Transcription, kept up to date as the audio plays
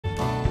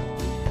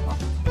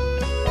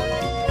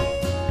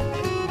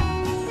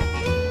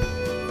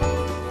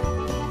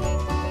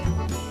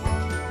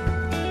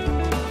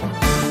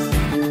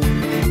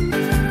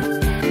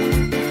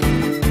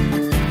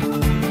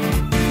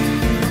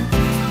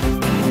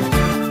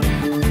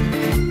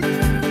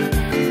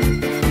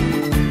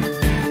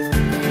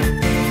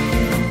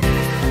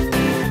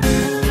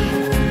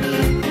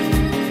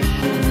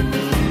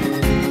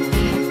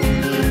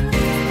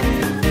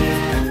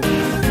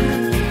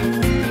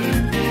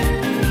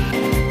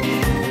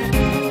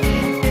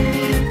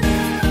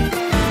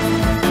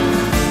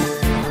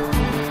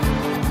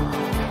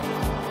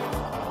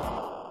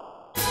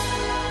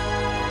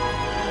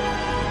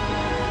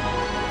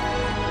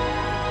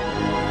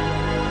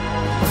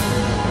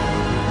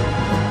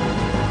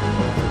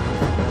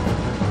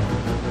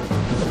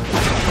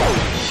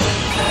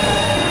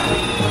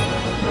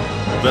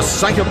The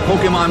sight of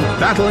Pokémon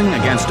battling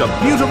against a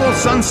beautiful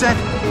sunset,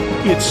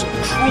 it's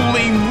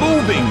truly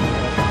moving.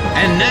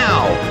 And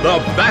now, the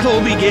battle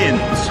begins.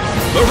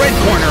 The red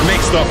corner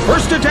makes the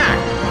first attack.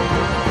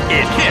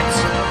 It hits.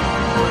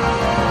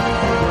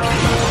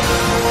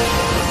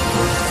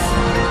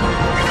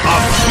 A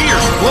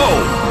fierce blow.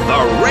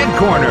 The red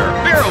corner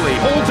barely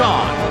holds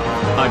on.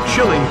 A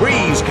chilling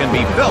breeze can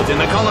be felt in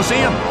the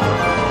Colosseum.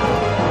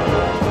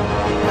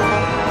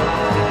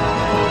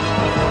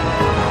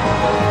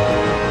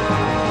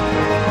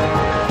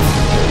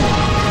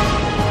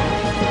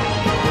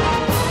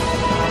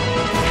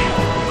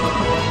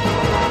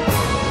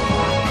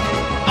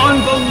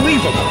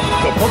 Unbelievable!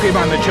 The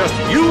Pokémon that just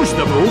used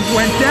the move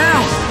went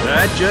down.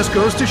 That just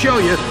goes to show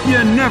you,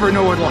 you never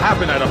know what'll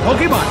happen at a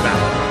Pokémon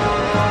battle.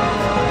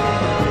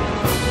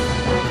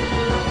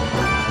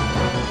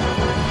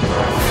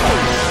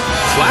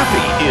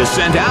 Flaaffy is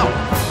sent out.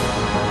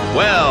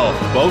 Well,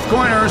 both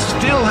corners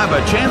still have a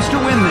chance to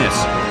win this.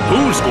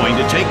 Who's going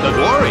to take the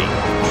glory?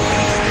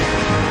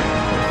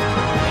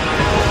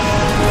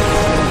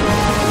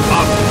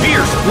 A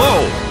fierce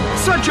blow!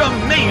 Such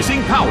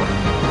amazing power!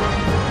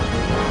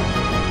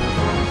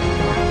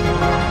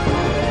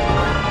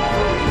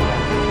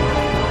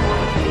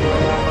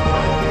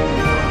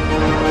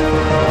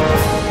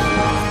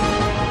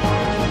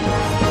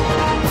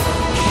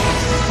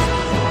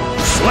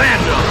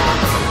 Slammed him!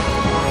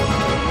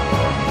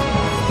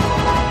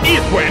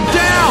 It went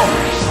down!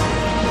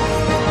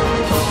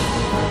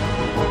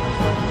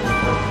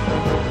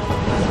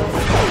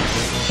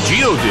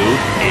 Geodude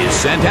is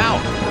sent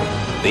out.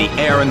 The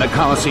air in the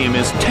Colosseum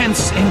is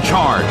tense and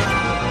charged.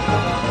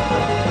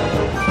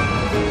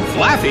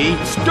 Flaaffy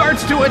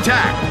starts to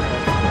attack.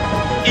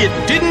 It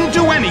didn't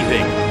do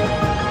anything.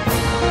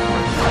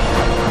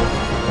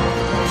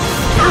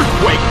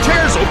 Earthquake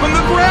tears open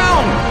the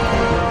ground!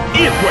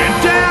 It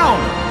went down!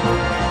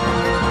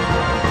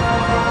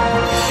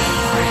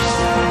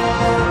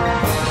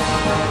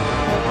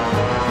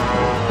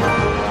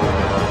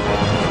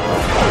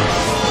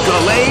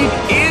 Gallade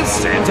is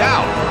sent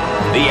out.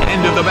 The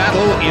end of the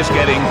battle is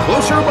getting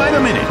closer by the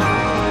minute.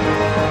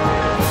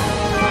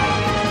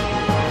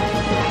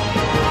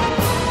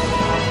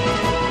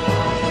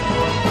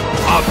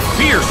 A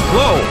fierce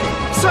blow!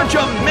 Such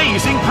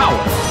amazing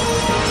power!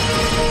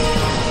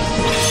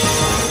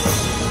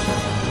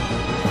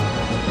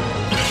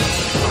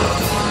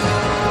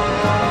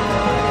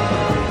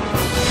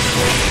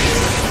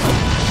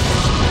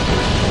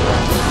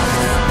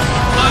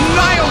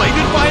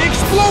 Annihilated by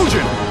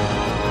explosion!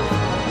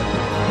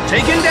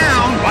 Taken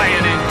down by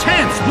an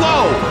intense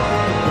blow!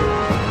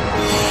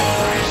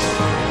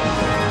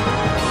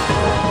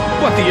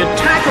 But the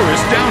attacker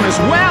is down as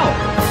well!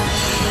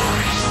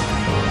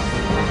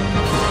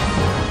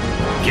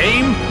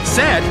 Game,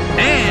 set,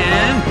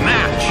 and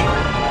match!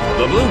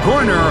 The blue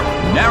corner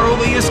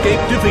narrowly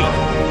escaped defeat.